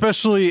they're,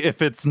 especially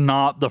if it's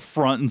not the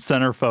front and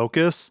center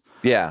focus.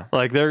 Yeah,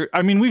 like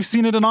we've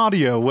seen it in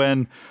audio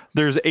when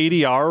there's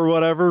ADR or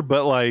whatever,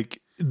 but like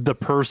the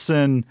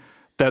person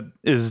that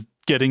is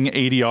getting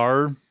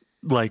ADR,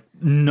 like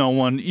no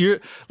one,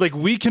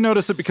 we can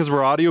notice it because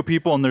we're audio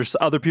people, and there's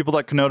other people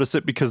that can notice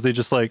it because they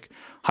just like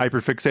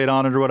hyperfixate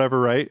on it or whatever,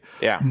 right?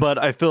 Yeah. But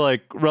I feel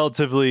like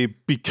relatively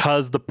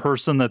because the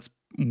person that's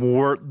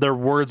their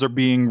words are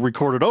being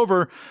recorded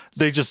over,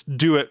 they just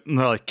do it and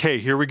they're like, okay,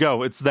 here we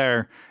go, it's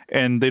there,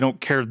 and they don't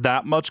care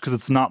that much because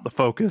it's not the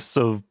focus.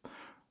 So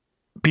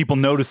people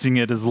noticing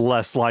it is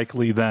less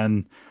likely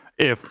than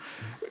if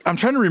I'm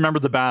trying to remember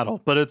the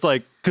battle, but it's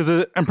like because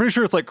I'm pretty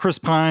sure it's like Chris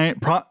Pine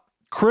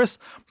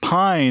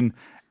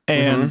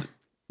and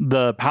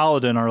the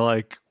Paladin are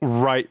like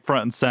right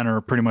front and center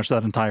pretty much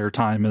that entire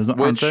time,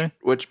 aren't they?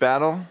 Which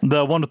battle?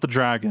 The one with the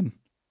dragon.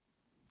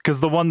 Because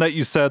the one that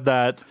you said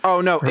that... Oh,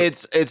 no,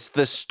 it's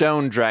the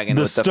stone dragon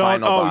with the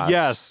final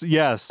boss.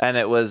 Yes. And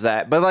it was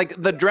that. But, like,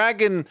 the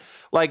dragon,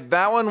 like,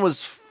 that one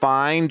was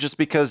fine just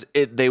because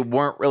they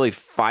weren't really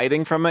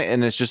fighting from it,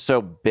 and it's just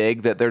so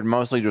big that they're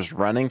mostly just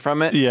running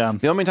from it. Yeah.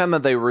 The only time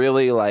that they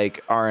really,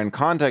 like, are in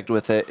contact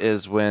with it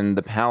is when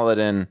the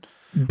Paladin...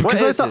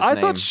 Because I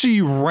thought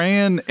she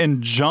ran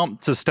and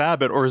jumped to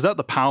stab it, or is that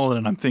the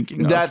Paladin I'm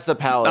thinking of? That's the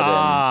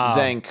Paladin.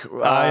 Zank.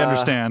 I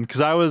understand.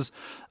 Because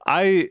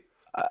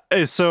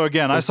so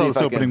again, I saw this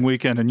opening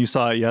weekend and you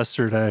saw it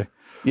yesterday.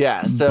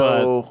 Yeah.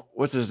 So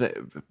what's his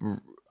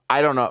name?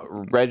 I don't know.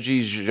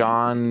 Reggie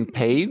Jean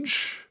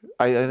Page,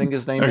 I think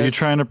his name is. Are you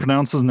trying to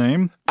pronounce his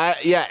name?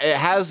 Yeah, it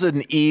has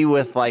an E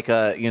with like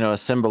a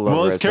symbol over it.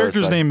 Well, his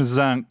character's name is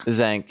Zank.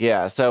 Zank,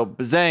 yeah. So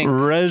Zank.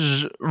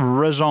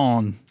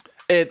 Regin.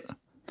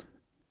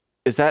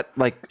 Is that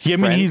like? I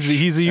mean,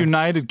 he's a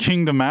United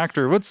Kingdom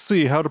actor. Let's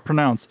see how to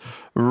pronounce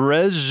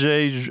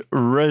Regin.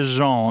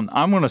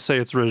 I'm gonna say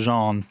it's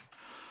Regin.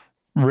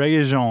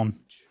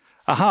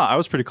 Aha, I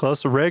was pretty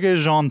close. Reggae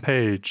Jean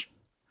Page.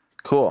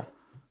 Cool.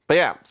 But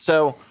yeah,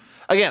 so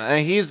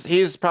again,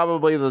 he's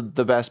probably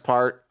the best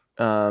part.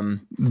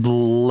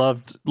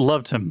 Loved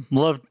him.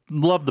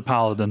 Loved the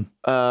Paladin.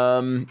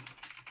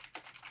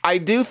 I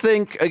do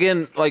think,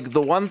 again, like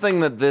the one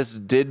thing that this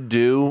did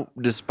do,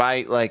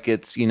 despite like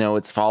its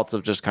faults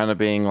of just kind of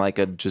being like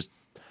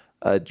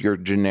your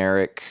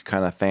generic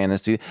kind of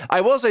fantasy.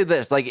 I will say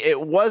this, like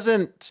it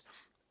wasn't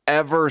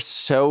ever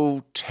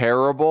so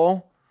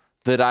terrible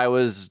that I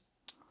was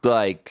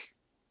like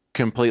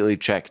completely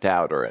checked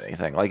out or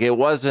anything. Like it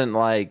wasn't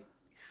like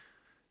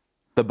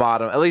the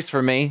bottom, at least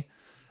for me.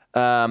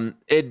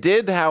 It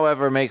did,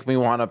 however, make me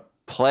want to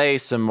play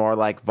some more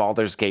like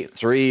Baldur's Gate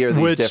 3 or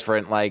these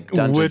different like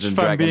Dungeons and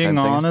Dragons. Which, if I'm being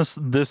honest,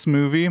 things. This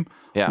movie,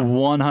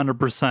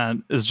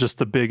 100% is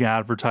just a big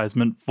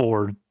advertisement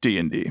for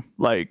D&D.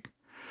 Like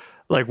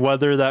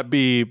whether that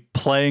be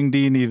playing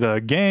D&D the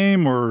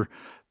game or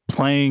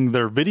playing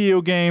their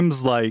video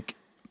games, like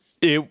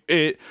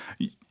it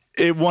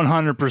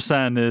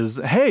 100% is,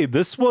 hey,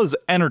 this was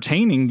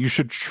entertaining. You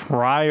should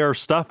try our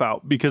stuff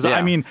out. Because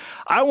I mean,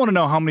 I want to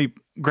know how many,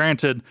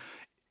 granted,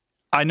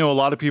 I know a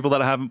lot of people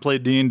that haven't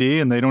played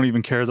D&D and they don't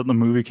even care that the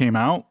movie came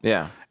out.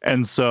 Yeah.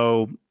 And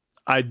so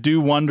I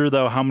do wonder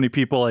though how many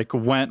people like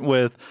went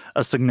with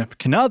a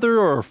significant other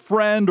or a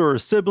friend or a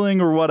sibling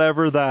or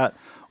whatever that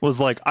was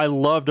like, I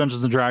love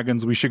Dungeons and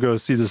Dragons, we should go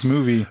see this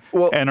movie,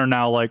 and are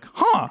now like,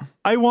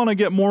 I want to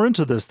get more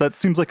into this. That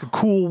seems like a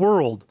cool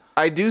world.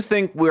 I do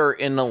think we're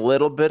in a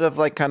little bit of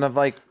like kind of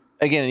like,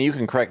 again, you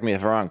can correct me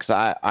if I'm wrong, because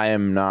I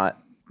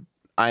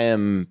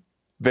am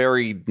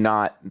very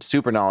not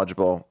super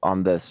knowledgeable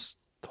on this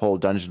whole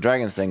Dungeons and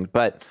Dragons thing,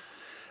 but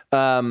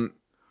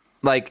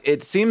like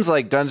it seems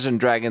like Dungeons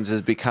and Dragons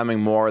is becoming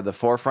more the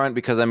forefront,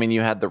 because I mean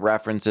you had the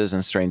references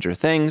in Stranger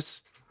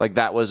Things, like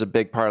that was a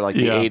big part of like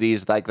the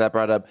 80s, like that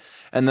brought up,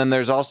 and then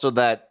there's also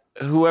that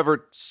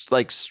whoever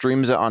like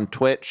streams it on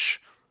Twitch,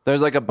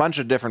 there's like a bunch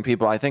of different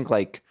people, I think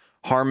like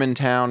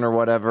Harmontown or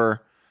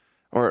whatever,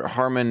 or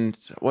Harmon,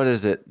 what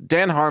is it?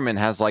 Dan Harmon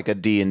has like a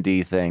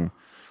D&D thing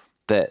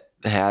that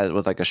had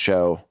with like a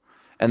show.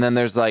 And then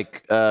there's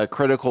like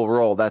Critical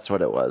Role. That's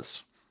what it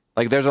was.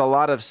 Like there's a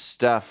lot of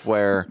stuff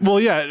where. Well,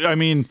 yeah, I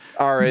mean.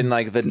 Are in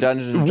like the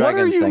Dungeons and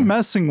Dragons thing. What are you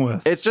messing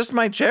with? It's just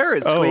my chair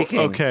is squeaking.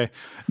 Oh, okay.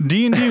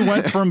 D&D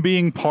went from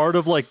being part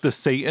of like the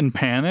Satan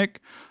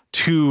Panic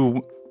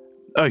to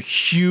a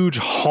huge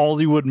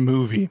Hollywood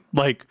movie.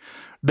 Like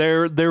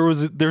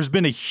there's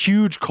been a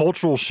huge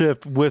cultural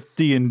shift with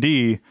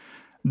D&D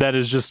that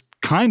is just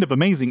kind of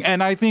amazing.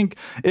 And I think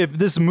if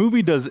this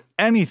movie does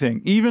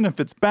anything, even if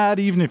it's bad,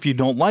 even if you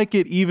don't like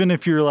it, even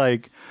if you're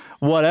like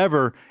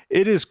whatever,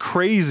 it is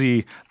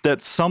crazy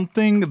that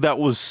something that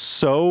was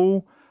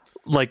so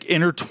like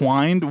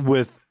intertwined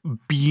with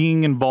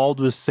being involved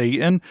with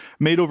Satan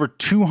made over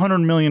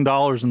 $200 million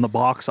in the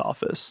box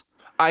office.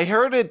 I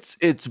heard it's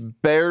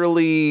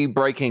barely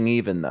breaking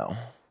even though.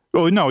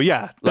 Oh no,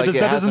 yeah,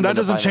 that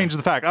doesn't change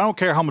the fact. I don't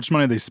care how much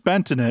money they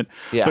spent in it,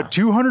 but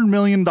 $200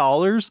 million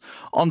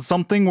on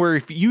something where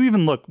if you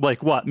even look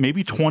like what,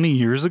 maybe 20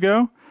 years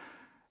ago,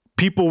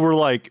 people were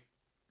like,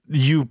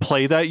 you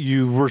play that,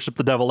 you worship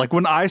the devil. Like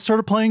when I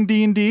started playing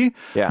D&D,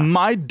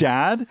 my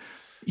dad,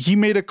 he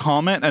made a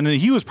comment, and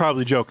he was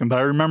probably joking, but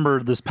I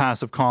remember this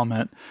passive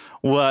comment.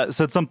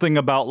 Said something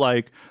about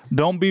like,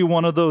 don't be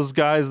one of those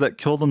guys that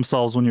kill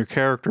themselves when your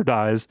character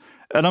dies.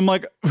 And I'm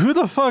like, who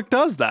the fuck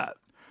does that?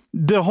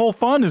 The whole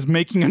fun is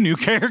making a new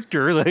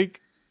character. Like,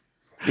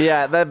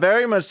 yeah, that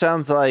very much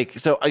sounds like.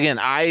 So again,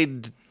 I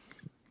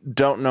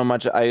don't know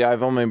much.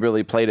 I've only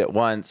really played it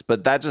once,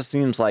 but that just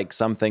seems like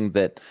something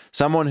that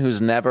someone who's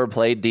never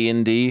played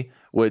D&D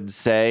would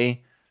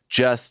say,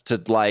 just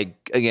to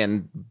like,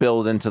 again,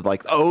 build into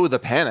like, oh, the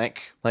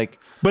panic. Like,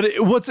 but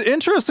what's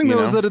interesting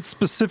though is that it's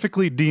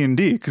specifically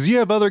D&D, because you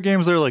have other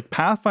games that are like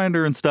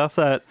Pathfinder and stuff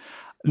that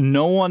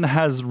no one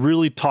has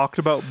really talked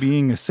about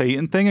being a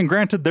Satan thing. And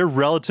granted, they're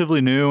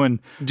relatively new, and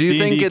do you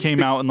D&D think it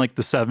came out in like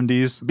the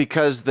 70s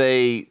because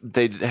they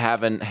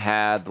haven't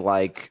had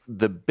like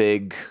the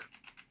big,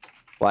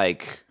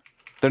 like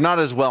they're not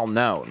as well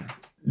known.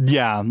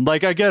 Yeah,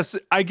 like I guess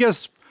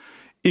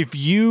if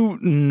you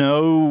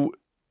know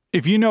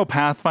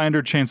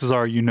Pathfinder, chances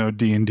are you know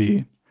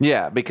D&D.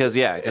 Yeah, because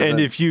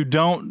if you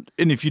don't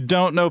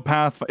know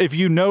if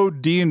you know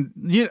D&D,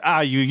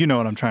 you know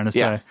what I'm trying to say.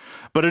 Yeah.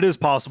 But it is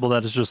possible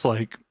that it's just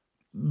like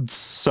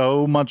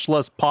so much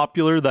less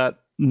popular that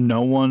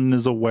no one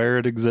is aware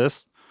it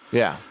exists.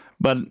 Yeah.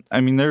 But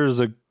I mean,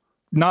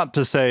 not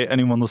to say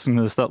anyone listening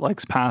to this that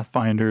likes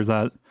Pathfinder,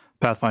 that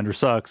Pathfinder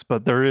sucks,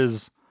 but there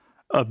is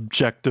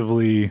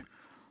objectively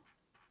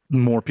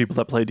more people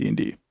that play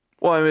D&D.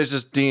 Well, I mean, it's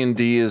just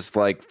D&D is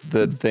like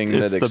the thing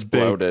that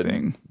exploded. The big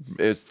thing.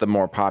 It's the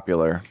more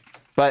popular.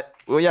 But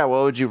well, yeah,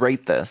 what would you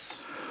rate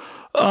this?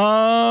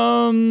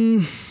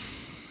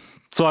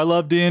 So I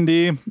love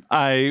D&D.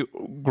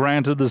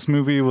 Granted this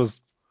movie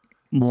was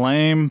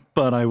lame,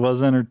 but I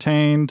was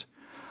entertained.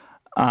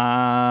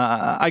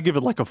 I give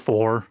it like a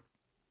 4.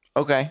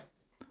 Okay.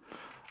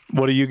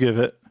 What do you give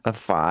it? A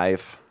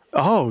 5.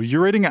 Oh,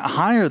 you're rating it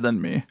higher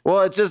than me.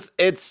 Well,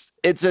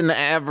 it's an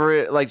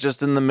average, like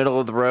just in the middle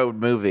of the road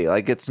movie.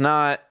 Like it's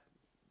not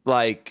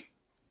like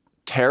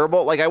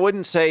terrible. Like I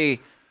wouldn't say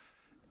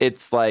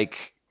it's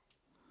like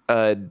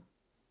a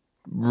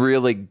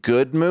really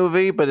good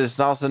movie, but it's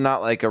also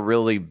not like a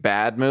really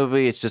bad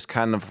movie. It's just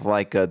kind of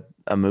like a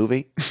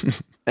movie.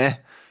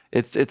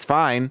 It's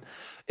fine.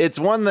 It's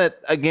one that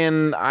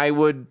again I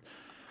would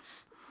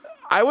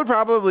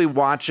probably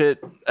watch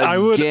it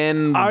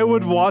again. I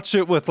would watch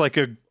it with like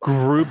a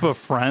group of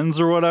friends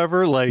or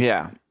whatever. Like,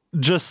 Yeah.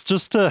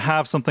 just to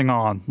have something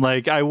on.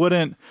 Like, I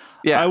wouldn't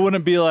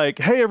be like,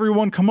 hey,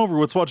 everyone, come over,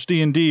 let's watch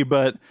D&D.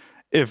 But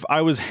if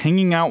I was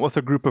hanging out with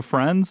a group of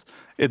friends,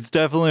 it's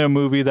definitely a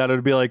movie that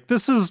would be like,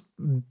 this is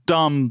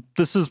dumb.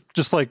 This is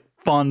just like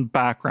fun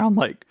background.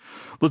 Like,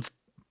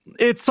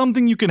 it's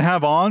something you can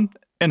have on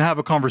and have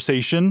a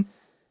conversation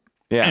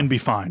and be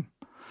fine.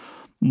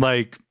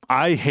 Like,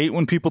 I hate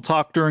when people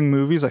talk during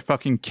movies. I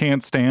fucking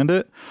can't stand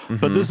it.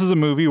 But this is a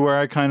movie where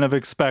I kind of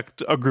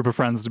expect a group of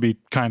friends to be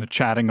kind of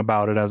chatting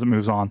about it as it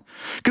moves on.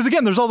 Because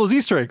again, there's all those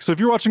Easter eggs. So if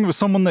you're watching it with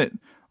someone that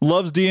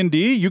loves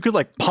D&D, you could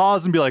like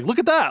pause and be like, look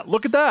at that,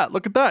 look at that,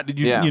 look at that. Did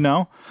you, you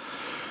know?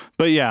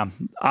 But yeah,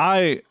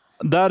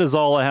 that is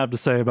all I have to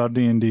say about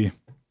D&D.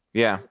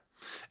 Yeah.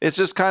 It's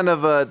just kind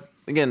of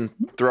again,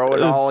 throw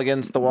it all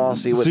against the wall,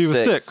 see what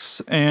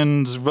sticks.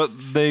 And what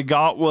they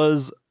got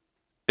was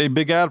a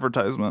big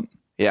advertisement.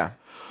 Yeah.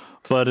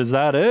 But is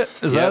that it?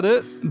 Is that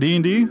it?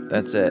 D&D?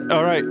 That's it.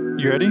 All right.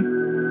 You ready?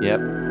 Yep.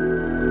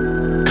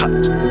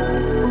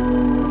 Cut.